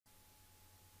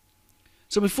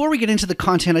So before we get into the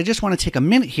content, I just want to take a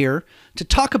minute here to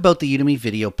talk about the Udemy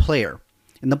video player.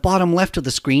 In the bottom left of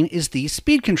the screen is the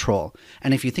speed control.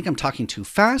 And if you think I'm talking too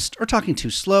fast or talking too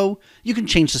slow, you can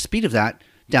change the speed of that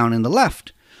down in the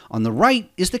left. On the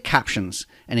right is the captions.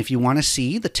 And if you want to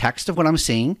see the text of what I'm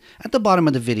saying at the bottom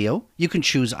of the video, you can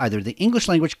choose either the English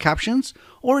language captions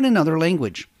or in another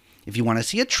language. If you want to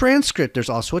see a transcript, there's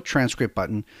also a transcript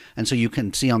button. And so you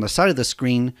can see on the side of the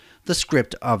screen the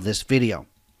script of this video.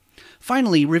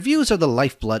 Finally, reviews are the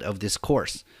lifeblood of this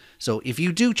course. So if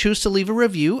you do choose to leave a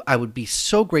review, I would be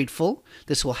so grateful.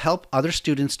 This will help other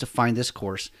students to find this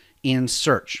course in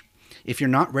search. If you're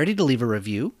not ready to leave a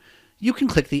review, you can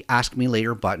click the Ask Me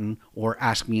Later button or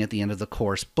Ask Me at the end of the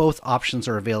course. Both options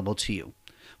are available to you.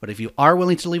 But if you are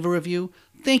willing to leave a review,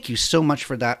 thank you so much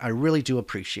for that. I really do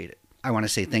appreciate it. I want to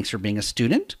say thanks for being a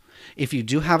student. If you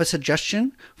do have a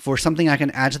suggestion for something I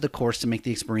can add to the course to make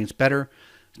the experience better,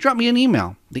 drop me an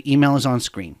email. The email is on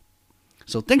screen.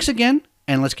 So thanks again,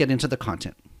 and let's get into the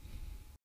content.